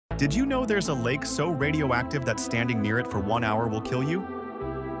Did you know there's a lake so radioactive that standing near it for 1 hour will kill you?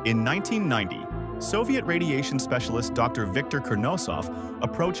 In 1990, Soviet radiation specialist Dr. Viktor Kurnosov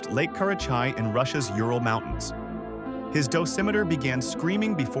approached Lake Karachay in Russia's Ural Mountains. His dosimeter began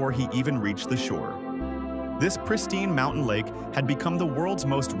screaming before he even reached the shore. This pristine mountain lake had become the world's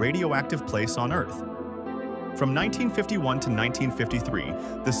most radioactive place on Earth. From 1951 to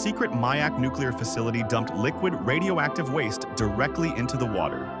 1953, the secret Mayak nuclear facility dumped liquid radioactive waste directly into the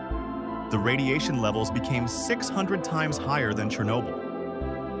water. The radiation levels became 600 times higher than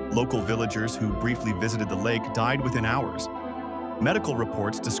Chernobyl. Local villagers who briefly visited the lake died within hours. Medical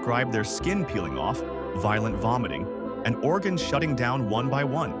reports described their skin peeling off, violent vomiting, and organs shutting down one by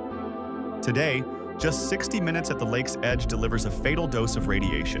one. Today, just 60 minutes at the lake's edge delivers a fatal dose of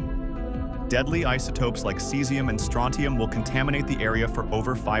radiation. Deadly isotopes like cesium and strontium will contaminate the area for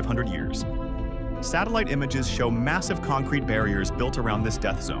over 500 years. Satellite images show massive concrete barriers built around this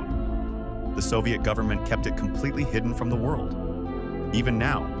death zone. The Soviet government kept it completely hidden from the world. Even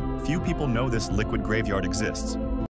now, few people know this liquid graveyard exists.